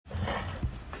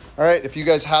All right, if you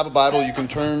guys have a Bible, you can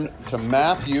turn to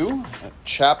Matthew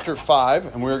chapter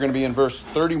 5, and we're going to be in verse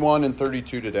 31 and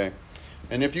 32 today.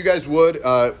 And if you guys would,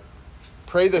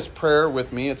 pray this prayer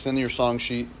with me. It's in your song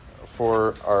sheet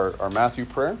for our Matthew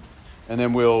prayer. And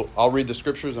then I'll read the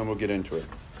scriptures and we'll get into it.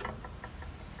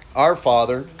 Our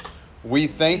Father, we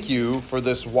thank you for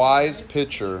this wise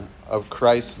picture of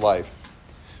Christ's life.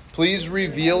 Please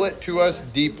reveal it to us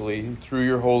deeply through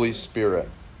your Holy Spirit.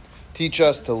 Teach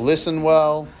us to listen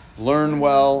well, learn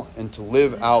well, and to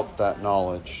live out that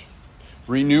knowledge.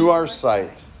 Renew our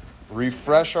sight,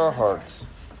 refresh our hearts,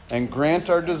 and grant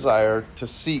our desire to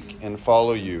seek and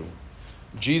follow you.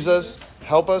 Jesus,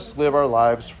 help us live our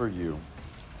lives for you.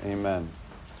 Amen.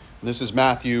 This is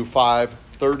Matthew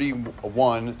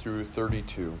 5:31 through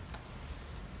 32.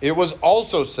 It was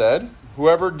also said,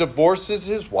 whoever divorces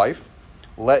his wife,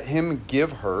 let him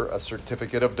give her a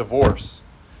certificate of divorce.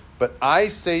 But I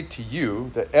say to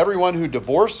you that everyone who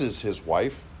divorces his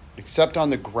wife, except on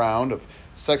the ground of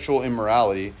sexual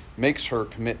immorality, makes her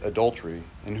commit adultery.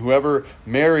 And whoever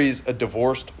marries a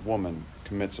divorced woman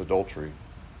commits adultery.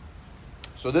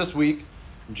 So this week,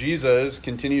 Jesus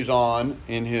continues on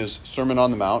in his Sermon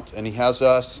on the Mount, and he has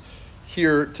us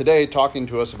here today talking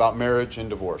to us about marriage and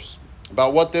divorce,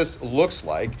 about what this looks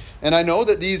like. And I know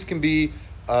that these can be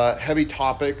heavy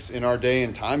topics in our day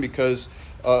and time because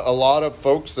a lot of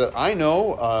folks that I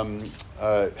know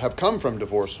have come from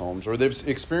divorce homes, or they've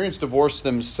experienced divorce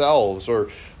themselves, or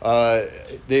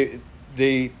they've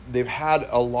had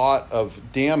a lot of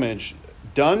damage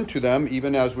done to them,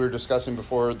 even as we were discussing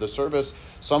before the service.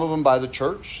 Some of them by the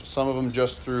church, some of them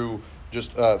just through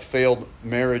failed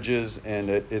marriages, and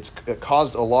it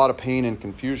caused a lot of pain and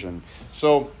confusion.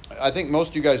 So I think most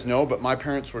of you guys know, but my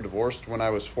parents were divorced when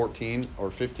I was 14 or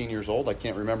 15 years old. I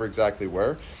can't remember exactly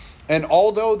where. And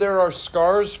although there are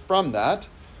scars from that,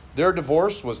 their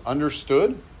divorce was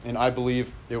understood, and I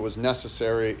believe it was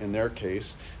necessary in their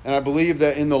case. And I believe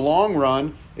that in the long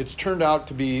run, it's turned out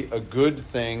to be a good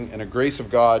thing and a grace of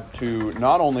God to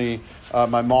not only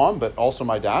my mom, but also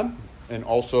my dad, and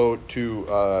also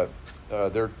to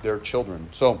their children.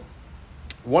 So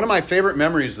one of my favorite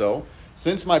memories, though,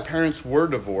 since my parents were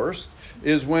divorced,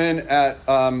 is when at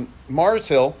Mars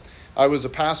Hill, I was a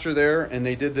pastor there, and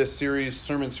they did this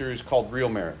sermon series called Real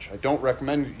Marriage. I don't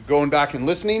recommend going back and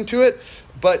listening to it,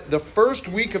 but the first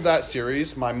week of that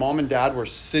series, my mom and dad were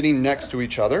sitting next to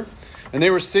each other, and they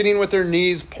were sitting with their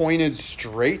knees pointed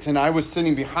straight, and I was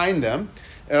sitting behind them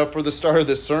for the start of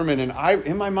this sermon, and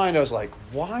in my mind, I was like,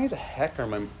 why the heck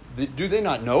do they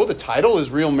not know the title is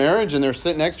Real Marriage, and they're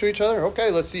sitting next to each other? Okay,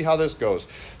 let's see how this goes.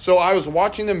 So I was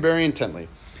watching them very intently.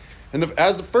 And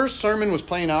as the first sermon was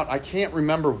playing out, I can't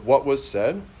remember what was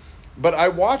said, but I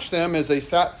watched them as they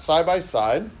sat side by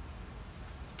side.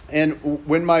 And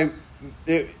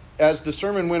as the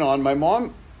sermon went on, my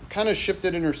mom kind of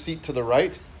shifted in her seat to the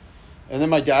right, and then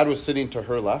my dad was sitting to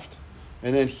her left.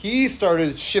 And then he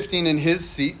started shifting in his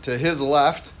seat to his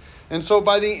left. And so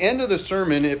by the end of the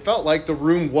sermon, it felt like the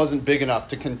room wasn't big enough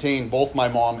to contain both my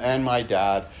mom and my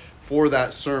dad for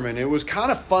that sermon. It was kind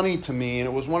of funny to me, and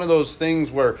it was one of those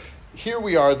things where here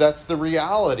we are, that's the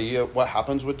reality of what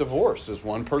happens with divorce, is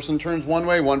one person turns one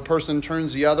way, one person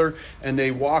turns the other, and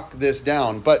they walk this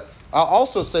down. But I'll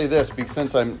also say this, because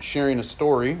since I'm sharing a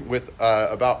story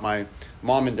about my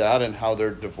mom and dad and how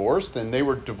they're divorced, and they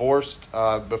were divorced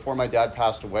before my dad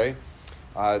passed away,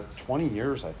 20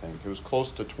 years, I think. It was close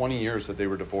to 20 years that they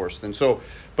were divorced. And so,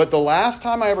 but the last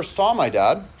time I ever saw my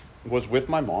dad was with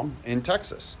my mom in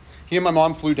Texas. He and my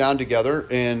mom flew down together,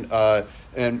 and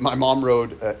my mom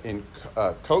rode in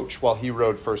coach while he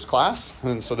rode first class.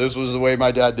 And so this was the way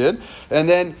my dad did. And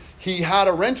then he had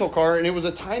a rental car, and it was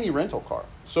a tiny rental car.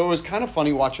 So it was kind of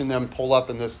funny watching them pull up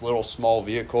in this little small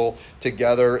vehicle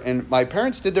together. And my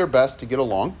parents did their best to get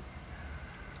along.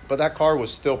 But that car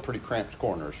was still pretty cramped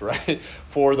corners, right?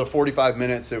 For the 45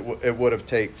 minutes it would have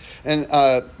taken. And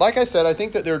like I said, I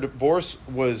think that their divorce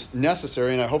was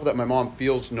necessary, and I hope that my mom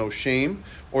feels no shame,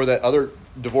 or that other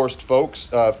divorced folks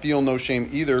feel no shame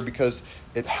either, because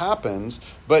it happens.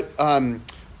 But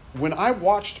when I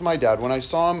watched my dad, when I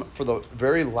saw him for the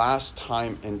very last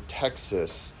time in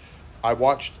Texas, I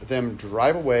watched them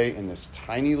drive away in this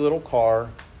tiny little car,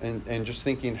 and just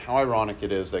thinking how ironic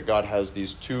it is that God has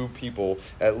these two people,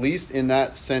 at least in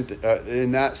that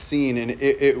scene. And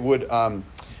it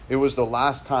was the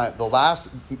last time, the last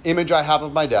image I have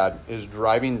of my dad is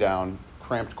driving down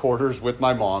cramped quarters with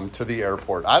my mom to the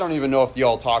airport. I don't even know if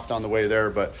y'all talked on the way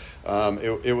there, but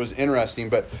it was interesting.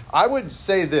 But I would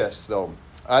say this, though,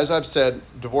 as I've said,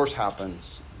 divorce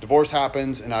happens.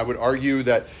 And I would argue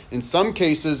that in some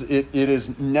cases it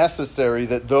is necessary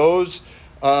that those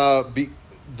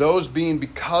those being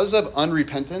because of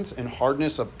unrepentance and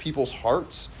hardness of people's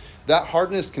hearts, that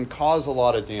hardness can cause a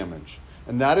lot of damage.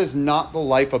 And that is not the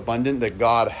life abundant that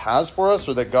God has for us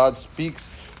or that God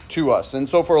speaks to us. And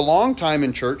so for a long time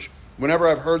in church, whenever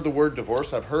I've heard the word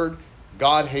divorce, I've heard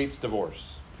God hates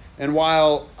divorce. And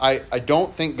while I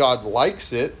don't think God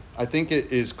likes it, I think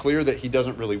it is clear that he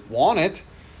doesn't really want it.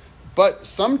 But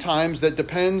sometimes that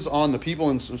depends on the people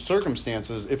and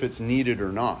circumstances if it's needed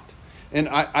or not. And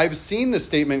I've seen the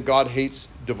statement, God hates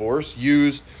divorce,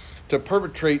 used to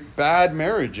perpetrate bad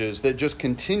marriages that just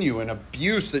continue and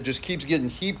abuse that just keeps getting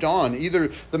heaped on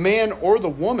either the man or the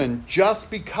woman just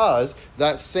because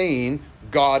that's saying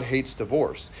God hates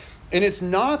divorce. And it's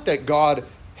not that God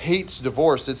hates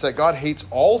divorce, it's that God hates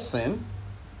all sin.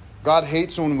 God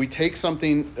hates when we take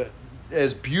something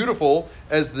as beautiful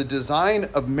as the design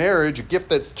of marriage, a gift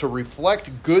that's to reflect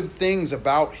good things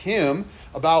about him,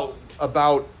 about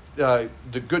the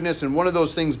goodness, and one of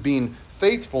those things being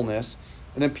faithfulness,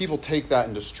 and then people take that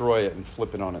and destroy it and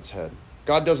flip it on its head.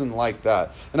 God doesn't like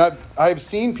that. And I've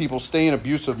seen people stay in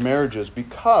abusive marriages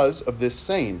because of this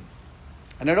saying.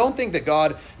 And I don't think that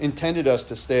God intended us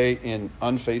to stay in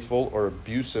unfaithful or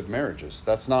abusive marriages.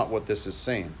 That's not what this is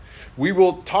saying. We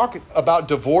will talk about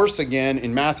divorce again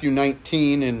in Matthew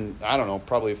 19 in, I don't know,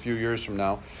 probably a few years from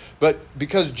now. But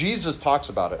because Jesus talks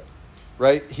about it,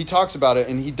 right? He talks about it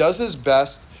and he does his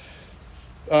best.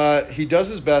 He does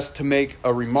his best to make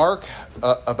a remark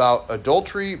about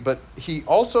adultery, but he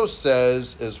also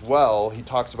says as well, he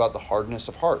talks about the hardness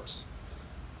of hearts.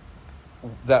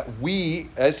 That we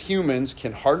as humans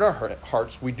can harden our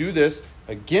hearts. We do this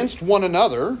against one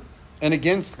another and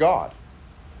against God.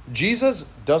 Jesus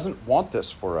doesn't want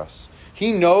this for us.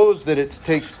 He knows that it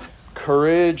takes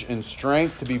courage and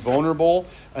strength to be vulnerable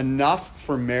enough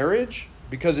for marriage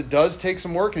because it does take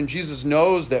some work, and Jesus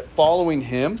knows that following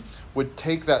him would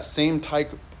take that same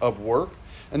type of work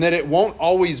and that it won't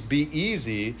always be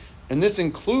easy. And this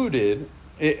included,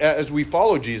 as we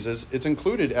follow Jesus, it's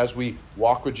included as we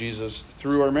walk with Jesus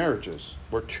through our marriages,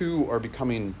 where two are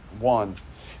becoming one.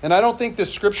 And I don't think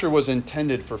this scripture was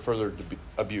intended for further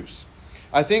abuse.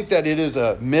 I think that it is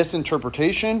a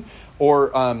misinterpretation,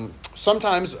 or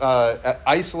sometimes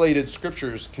isolated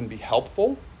scriptures can be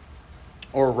helpful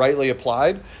or rightly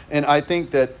applied. And I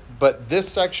think that, but this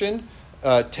section,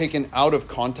 taken out of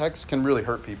context, can really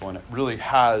hurt people, and it really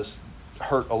has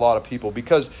hurt a lot of people,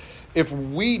 because if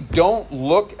we don't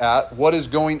look at what is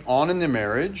going on in the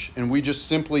marriage and we just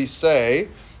simply say,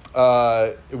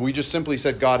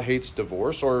 said God hates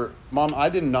divorce, or Mom, I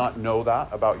did not know that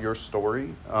about your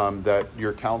story, that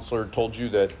your counselor told you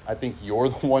that I think you're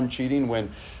the one cheating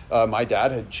when my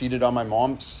dad had cheated on my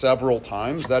mom several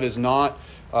times. That is not,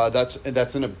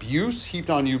 that's an abuse heaped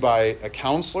on you by a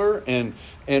counselor, and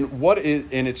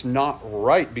it's not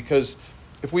right, because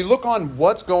if we look on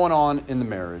what's going on in the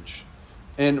marriage,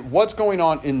 and what's going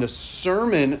on in the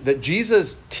sermon that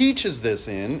Jesus teaches this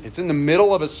in, it's in the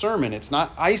middle of a sermon. It's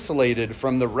not isolated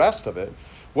from the rest of it.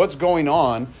 What's going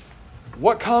on?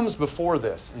 What comes before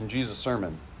this in Jesus'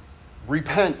 sermon?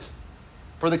 Repent,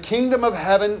 for the kingdom of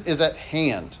heaven is at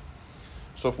hand.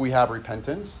 So if we have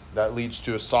repentance, that leads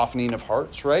to a softening of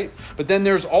hearts, right? But then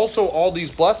there's also all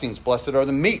these blessings. Blessed are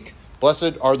the meek.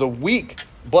 Blessed are the weak.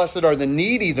 Blessed are the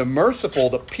needy, the merciful,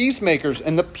 the peacemakers,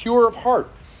 and the pure of heart.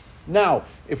 Now,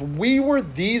 if we were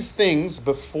these things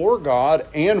before God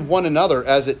and one another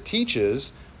as it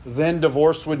teaches, then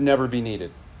divorce would never be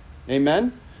needed.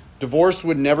 Amen? Divorce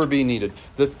would never be needed.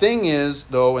 The thing is,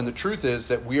 though, and the truth is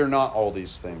that we are not all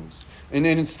these things. And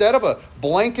then instead of a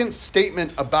blanket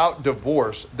statement about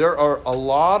divorce, there are a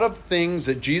lot of things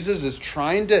that Jesus is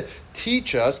trying to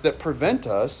teach us that prevent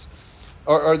us,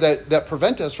 or that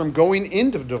prevent us from going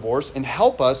into divorce and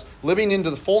help us living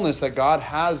into the fullness that God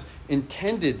has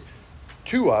intended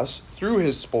to us through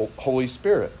his Holy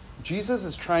Spirit. Jesus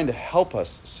is trying to help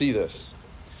us see this.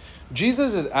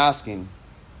 Jesus is asking,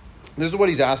 this is what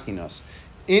he's asking us.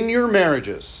 In your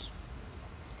marriages,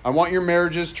 I want your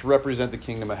marriages to represent the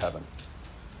kingdom of heaven.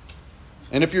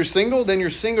 And if you're single, then your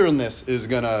singleness is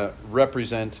going to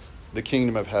represent the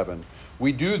kingdom of heaven.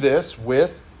 We do this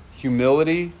with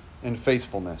humility and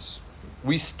faithfulness.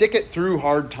 We stick it through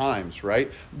hard times,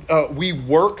 right? We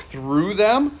work through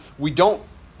them. We don't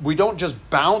just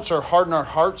bounce or harden our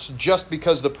hearts just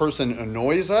because the person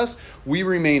annoys us. We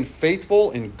remain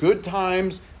faithful in good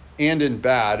times and in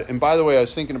bad. And by the way, I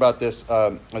was thinking about this.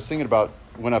 I was thinking about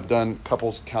when I've done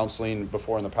couples counseling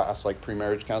before in the past, like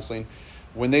pre-marriage counseling.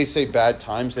 when they say bad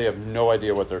times, they have no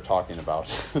idea what they're talking about.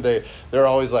 They're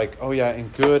always like, oh yeah, in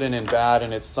good and in bad,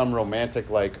 and it's some romantic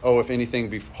like, oh, if anything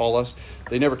befall us.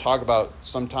 They never talk about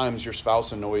sometimes your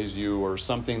spouse annoys you or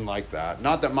something like that.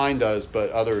 Not that mine does, but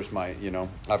others might,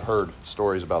 I've heard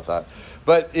stories about that.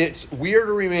 But it's weird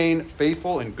to remain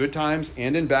faithful in good times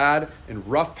and in bad, in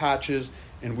rough patches,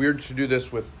 and weird to do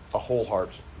this with a whole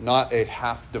heart, not a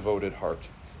half-devoted heart.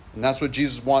 And that's what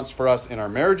Jesus wants for us in our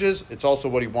marriages. It's also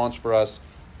what he wants for us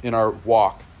in our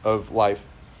walk of life.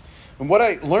 And what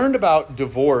I learned about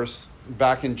divorce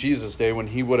back in Jesus' day when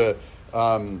he would have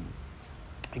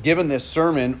given this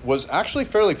sermon was actually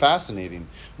fairly fascinating.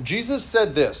 Jesus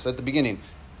said this at the beginning.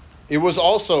 It was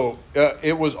also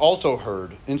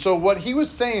heard. And so what he was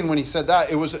saying when he said that,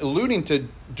 it was alluding to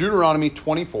Deuteronomy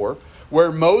 24,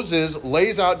 where Moses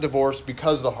lays out divorce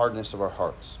because of the hardness of our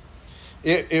hearts.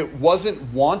 It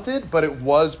wasn't wanted, but it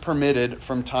was permitted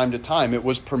from time to time. It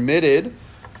was permitted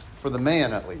for the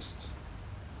man, at least.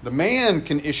 The man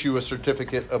can issue a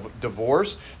certificate of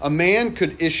divorce. A man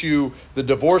could issue the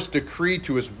divorce decree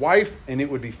to his wife, and it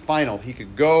would be final. He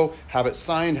could go, have it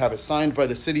signed by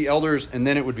the city elders, and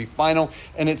then it would be final.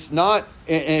 And it's not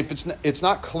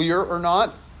clear or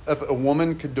not if a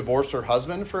woman could divorce her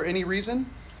husband for any reason.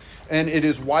 And it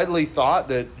is widely thought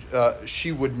that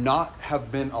she would not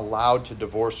have been allowed to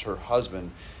divorce her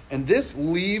husband. And this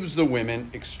leaves the women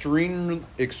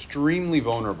extremely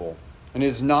vulnerable. And it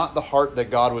is not the heart that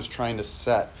God was trying to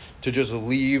set to just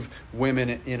leave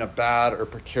women in a bad or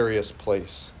precarious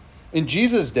place. In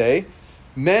Jesus' day,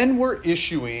 men were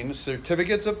issuing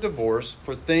certificates of divorce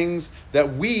for things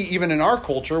that we, even in our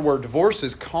culture where divorce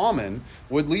is common,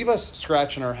 would leave us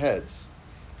scratching our heads.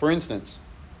 For instance,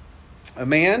 a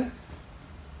man,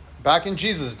 back in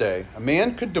Jesus' day, a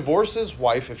man could divorce his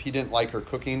wife if he didn't like her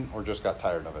cooking or just got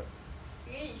tired of it.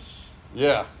 Eesh.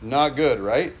 Yeah, not good,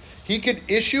 right? He could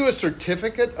issue a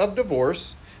certificate of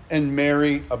divorce and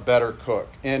marry a better cook.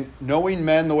 And knowing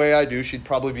men the way I do, she'd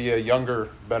probably be a younger,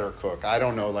 better cook. I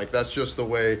don't know, that's just the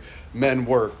way men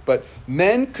work. But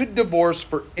men could divorce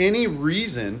for any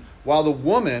reason while the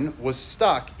woman was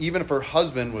stuck, even if her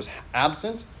husband was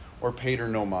absent or paid her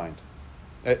no mind,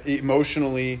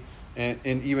 emotionally and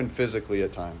even physically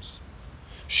at times.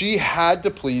 She had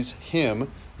to please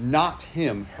him, not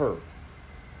him, her.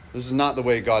 This is not the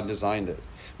way God designed it.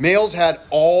 Males had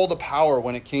all the power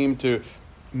when it came to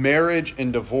marriage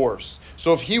and divorce.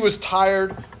 So if he was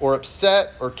tired or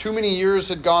upset or too many years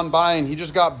had gone by and he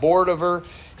just got bored of her,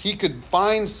 he could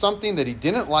find something that he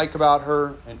didn't like about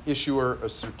her and issue her a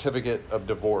certificate of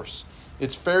divorce.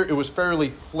 It was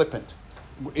fairly flippant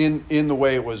in the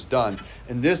way it was done.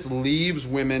 And this leaves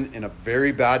women in a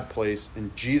very bad place,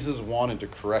 and Jesus wanted to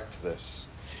correct this.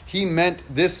 He meant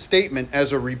this statement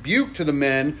as a rebuke to the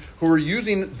men who were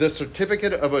using the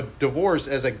certificate of a divorce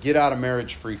as a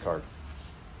get-out-of-marriage-free card.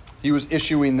 He was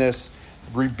issuing this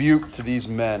rebuke to these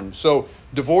men. So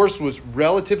divorce was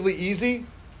relatively easy,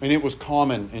 and it was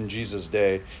common in Jesus'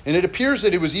 day. And it appears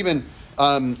that it was even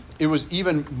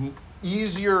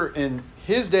easier in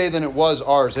his day than it was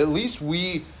ours. At least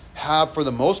we have, for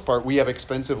the most part, we have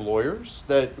expensive lawyers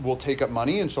that will take up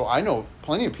money. And so I know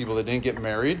plenty of people that didn't get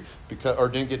married or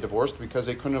didn't get divorced because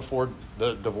they couldn't afford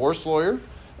the divorce lawyer.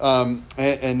 And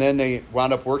then they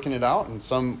wound up working it out, and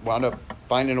some wound up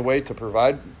finding a way to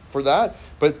provide for that.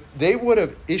 But they would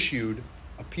have issued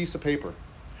a piece of paper,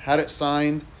 had it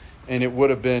signed, and it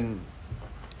would have been...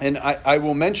 And I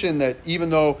will mention that even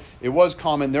though it was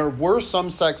common, there were some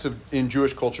sects in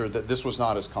Jewish culture that this was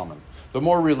not as common. The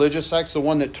more religious sects, the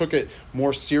one that took it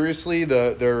more seriously,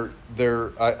 their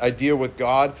idea with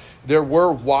God, there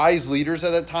were wise leaders at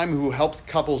that time who helped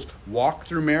couples walk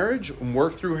through marriage and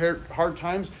work through hard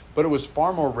times, but it was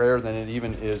far more rare than it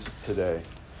even is today.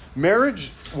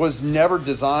 Marriage was never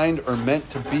designed or meant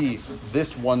to be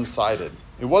this one-sided.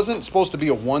 It wasn't supposed to be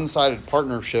a one-sided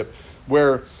partnership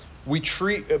where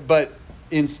but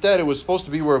instead it was supposed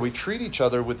to be where we treat each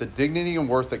other with the dignity and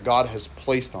worth that God has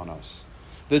placed on us.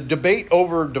 The debate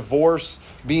over divorce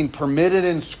being permitted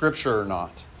in Scripture or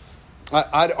not,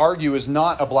 I'd argue is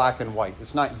not a black and white.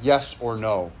 It's not yes or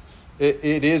no.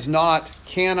 It is not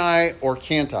can I or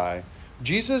can't I.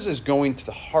 Jesus is going to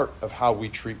the heart of how we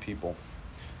treat people.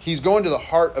 He's going to the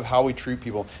heart of how we treat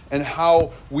people and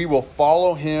how we will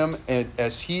follow him and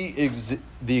as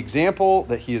the example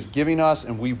that he is giving us,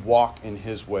 and we walk in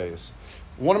his ways.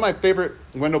 One of my favorite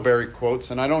Wendell Berry quotes,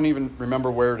 and I don't even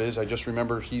remember where it is, I just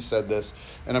remember he said this,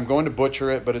 and I'm going to butcher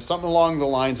it, but it's something along the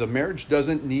lines of marriage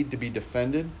doesn't need to be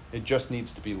defended, it just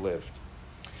needs to be lived.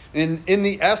 In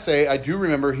the essay, I do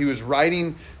remember he was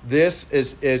writing this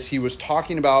as he was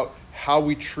talking about how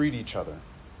we treat each other.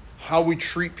 how we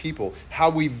treat people, how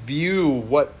we view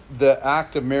what the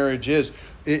act of marriage is.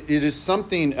 It is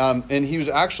something, and he was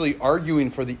actually arguing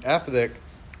for the ethic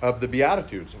of the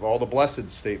Beatitudes, of all the blessed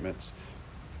statements,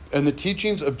 and the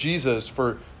teachings of Jesus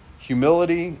for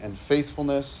humility and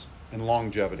faithfulness and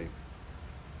longevity.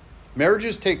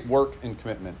 Marriages take work and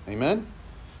commitment. Amen?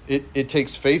 It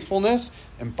takes faithfulness,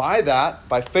 and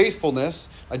by faithfulness,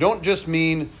 I don't just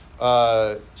mean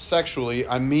sexually.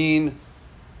 I mean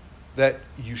that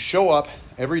you show up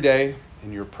every day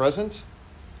and you're present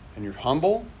and you're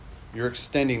humble. You're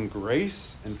extending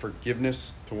grace and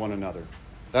forgiveness to one another.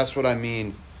 That's what I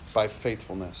mean by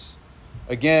faithfulness.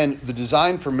 Again, the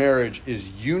design for marriage is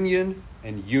union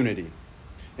and unity.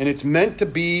 And it's meant to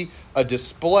be a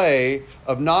display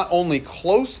of not only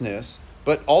closeness,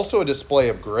 but also a display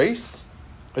of grace,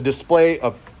 a display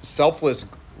of selfless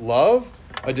love,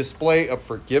 a display of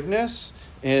forgiveness,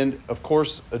 and of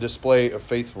course, a display of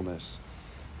faithfulness.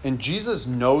 And Jesus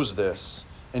knows this,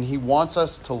 and he wants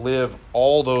us to live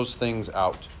all those things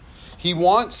out. He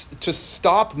wants to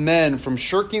stop men from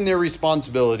shirking their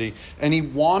responsibility, and he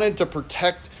wanted to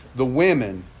protect the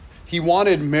women. He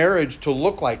wanted marriage to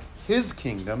look like his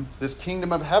kingdom, this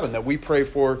kingdom of heaven that we pray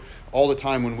for all the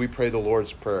time when we pray the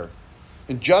Lord's Prayer.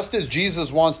 And just as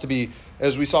Jesus wants to be,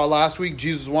 as we saw last week,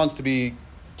 Jesus wants to be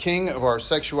king of our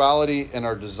sexuality and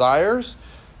our desires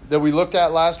that we looked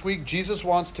at last week, Jesus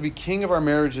wants to be king of our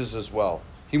marriages as well.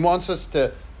 He wants us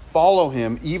to follow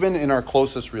him even in our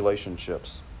closest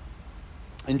relationships.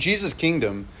 In Jesus'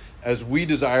 kingdom, as we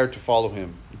desire to follow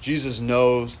him, Jesus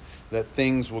knows that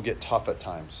things will get tough at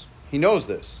times. He knows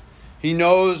this. He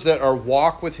knows that our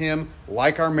walk with him,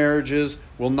 like our marriages,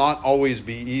 will not always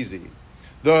be easy.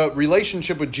 The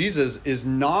relationship with Jesus is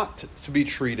not to be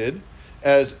treated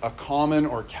as a common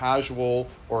or casual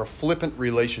or a flippant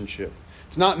relationship.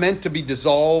 It's not meant to be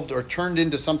dissolved or turned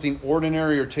into something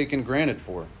ordinary or taken granted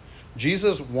for.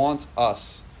 Jesus wants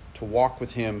us to walk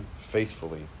with him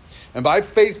faithfully. And by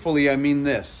faithfully, I mean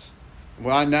this.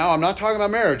 Well, now I'm not talking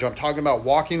about marriage. I'm talking about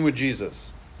walking with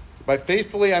Jesus. By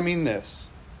faithfully, I mean this.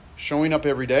 Showing up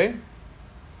every day,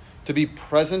 to be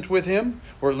present with him,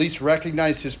 or at least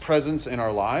recognize his presence in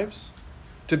our lives,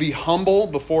 to be humble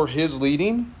before his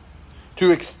leading,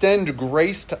 to extend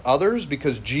grace to others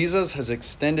because Jesus has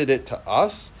extended it to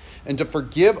us, and to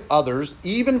forgive others,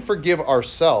 even forgive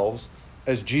ourselves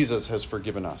as Jesus has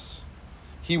forgiven us.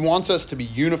 He wants us to be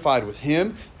unified with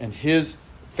him and his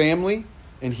family,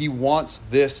 and he wants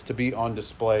this to be on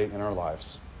display in our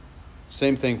lives.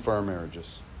 Same thing for our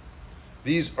marriages.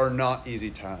 These are not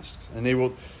easy tasks, and they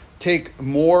will take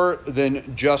more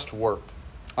than just work.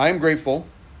 I am grateful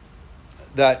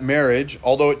that marriage,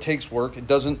 although it takes work, it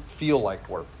doesn't feel like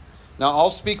work. Now,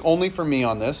 I'll speak only for me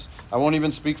on this. I won't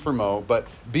even speak for Mo, but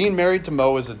being married to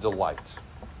Mo is a delight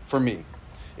for me.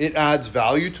 It adds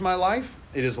value to my life.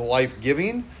 It is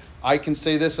life-giving. I can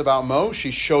say this about Mo. She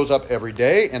shows up every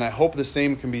day, and I hope the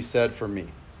same can be said for me.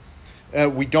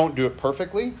 We don't do it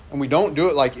perfectly, and we don't do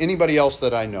it like anybody else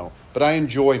that I know, but I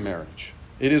enjoy marriage.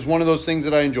 It is one of those things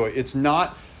that I enjoy. It's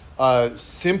not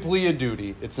simply a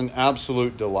duty. It's an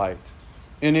absolute delight.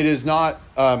 And it is not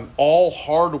all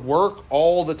hard work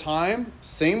all the time.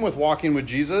 Same with walking with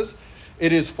Jesus.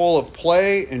 It is full of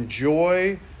play and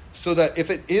joy, so that if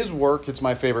it is work, it's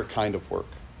my favorite kind of work.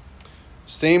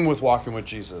 Same with walking with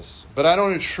Jesus. But I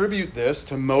don't attribute this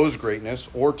to Mo's greatness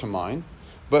or to mine,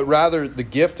 but rather the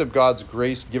gift of God's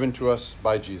grace given to us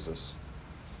by Jesus.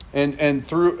 And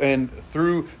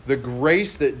through the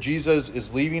grace that Jesus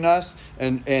is leaving us,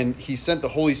 and he sent the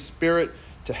Holy Spirit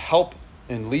to help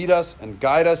and lead us and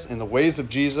guide us in the ways of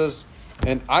Jesus.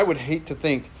 And I would hate to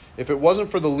think, if it wasn't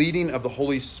for the leading of the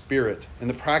Holy Spirit and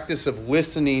the practice of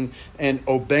listening and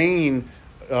obeying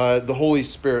the Holy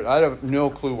Spirit, I have no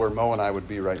clue where Mo and I would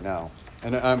be right now.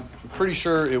 And I'm pretty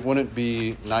sure it wouldn't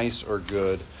be nice or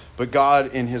good. But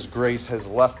God, in his grace, has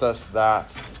left us that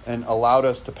and allowed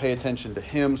us to pay attention to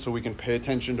him so we can pay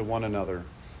attention to one another.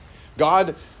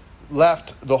 God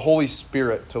left the Holy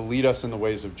Spirit to lead us in the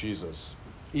ways of Jesus.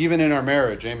 Even in our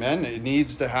marriage, amen? It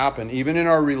needs to happen. Even in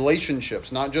our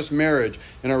relationships, not just marriage,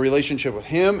 in our relationship with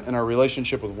him and our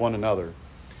relationship with one another.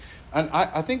 And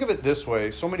I think of it this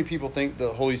way. So many people think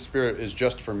the Holy Spirit is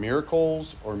just for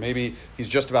miracles, or maybe he's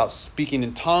just about speaking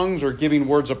in tongues or giving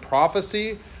words of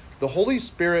prophecy. The Holy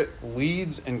Spirit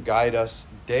leads and guides us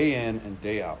day in and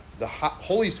day out. The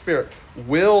Holy Spirit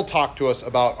will talk to us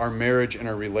about our marriage and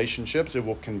our relationships. It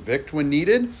will convict when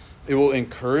needed. It will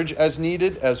encourage as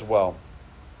needed as well.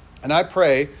 And I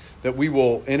pray that we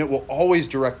will, and it will always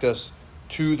direct us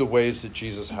to the ways that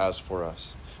Jesus has for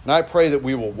us. And I pray that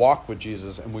we will walk with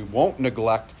Jesus and we won't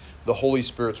neglect the Holy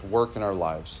Spirit's work in our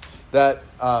lives. That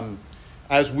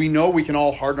as we know we can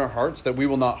all harden our hearts, that we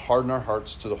will not harden our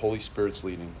hearts to the Holy Spirit's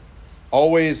leading.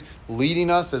 Always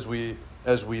leading us as we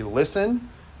listen,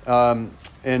 and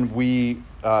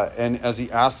as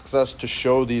he asks us to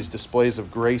show these displays of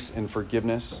grace and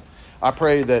forgiveness. I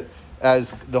pray that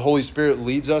as the Holy Spirit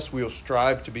leads us, we will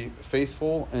strive to be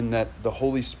faithful, and that the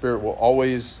Holy Spirit will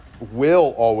always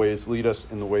lead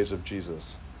us in the ways of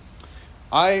Jesus.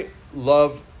 I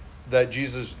love that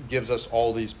Jesus gives us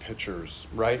all these pictures,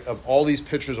 right? Of all these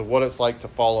pictures of what it's like to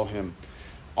follow him.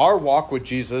 Our walk with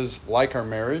Jesus, like our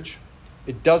marriage,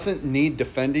 it doesn't need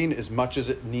defending as much as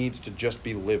it needs to just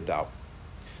be lived out.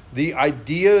 The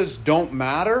ideas don't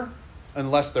matter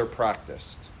unless they're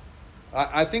practiced.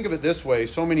 I think of it this way.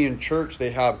 So many in church,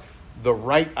 they have the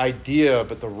right idea,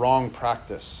 but the wrong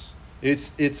practice.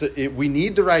 We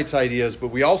need the right ideas, but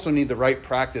we also need the right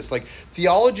practice. Like,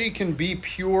 theology can be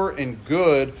pure and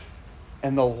good,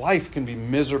 and the life can be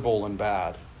miserable and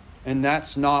bad. And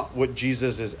that's not what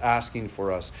Jesus is asking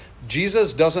for us.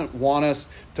 Jesus doesn't want us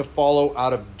to follow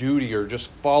out of duty or just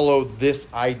follow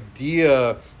this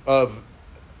idea of,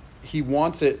 he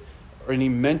wants it, and he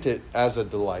meant it as a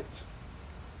delight.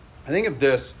 I think of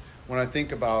this when I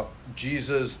think about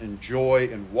Jesus and joy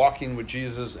and walking with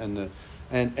Jesus and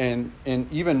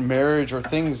even marriage, or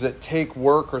things that take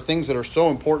work, or things that are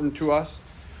so important to us.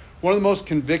 One of the most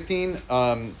convicting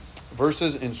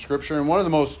verses in Scripture, and one of the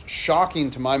most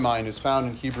shocking to my mind, is found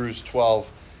in Hebrews 12,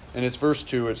 and it's verse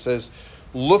 2. It says,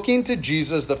 "Looking to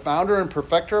Jesus, the founder and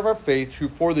perfecter of our faith, who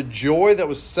for the joy that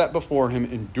was set before him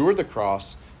endured the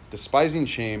cross, despising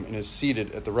shame, and is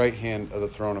seated at the right hand of the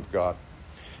throne of God."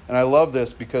 And I love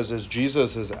this because as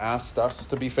Jesus has asked us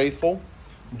to be faithful,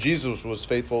 Jesus was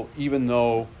faithful even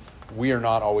though we are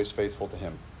not always faithful to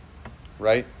him,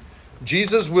 right?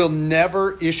 Jesus will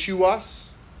never issue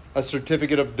us a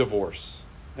certificate of divorce.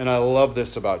 And I love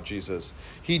this about Jesus.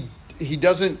 He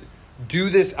doesn't do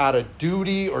this out of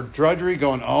duty or drudgery,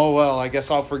 going, oh, well, I guess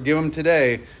I'll forgive him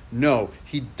today. No,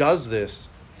 he does this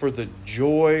for the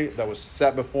joy that was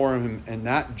set before him. And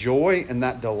that joy and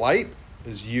that delight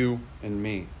is you and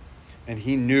me. And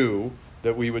he knew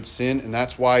that we would sin, and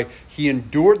that's why he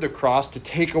endured the cross to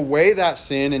take away that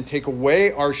sin and take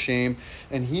away our shame.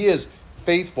 And he is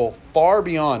faithful far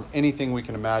beyond anything we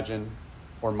can imagine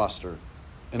or muster.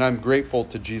 And I'm grateful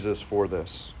to Jesus for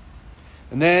this.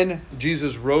 And then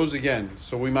Jesus rose again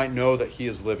so we might know that he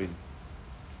is living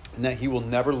and that he will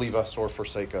never leave us or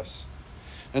forsake us.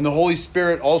 And the Holy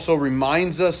Spirit also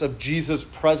reminds us of Jesus'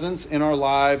 presence in our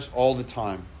lives all the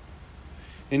time.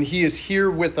 And he is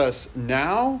here with us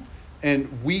now,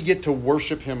 and we get to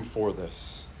worship him for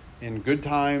this in good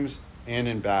times and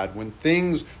in bad. When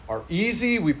things are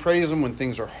easy, we praise him. When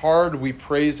things are hard, we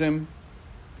praise him.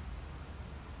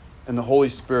 And the Holy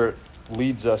Spirit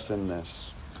leads us in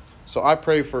this. So I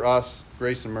pray for us,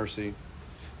 Grace and Mercy,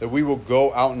 that we will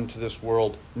go out into this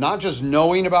world, not just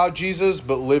knowing about Jesus,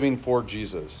 but living for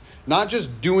Jesus. Not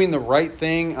just doing the right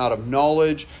thing out of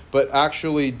knowledge, but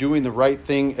actually doing the right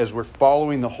thing as we're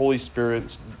following the Holy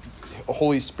Spirit's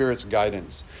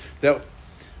guidance. That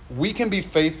we can be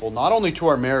faithful not only to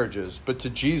our marriages, but to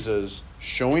Jesus,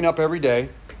 showing up every day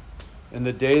in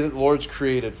the day that the Lord's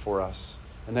created for us.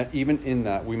 And that even in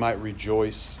that, we might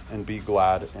rejoice and be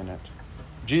glad in it.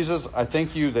 Jesus, I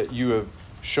thank you that you have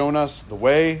shown us the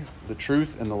way, the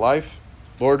truth, and the life.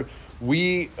 Lord,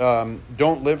 we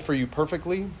don't live for you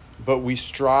perfectly, but we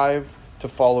strive to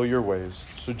follow your ways.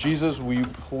 So Jesus, will you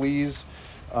please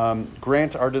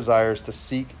grant our desires to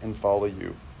seek and follow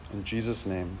you. In Jesus'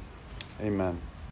 name, amen.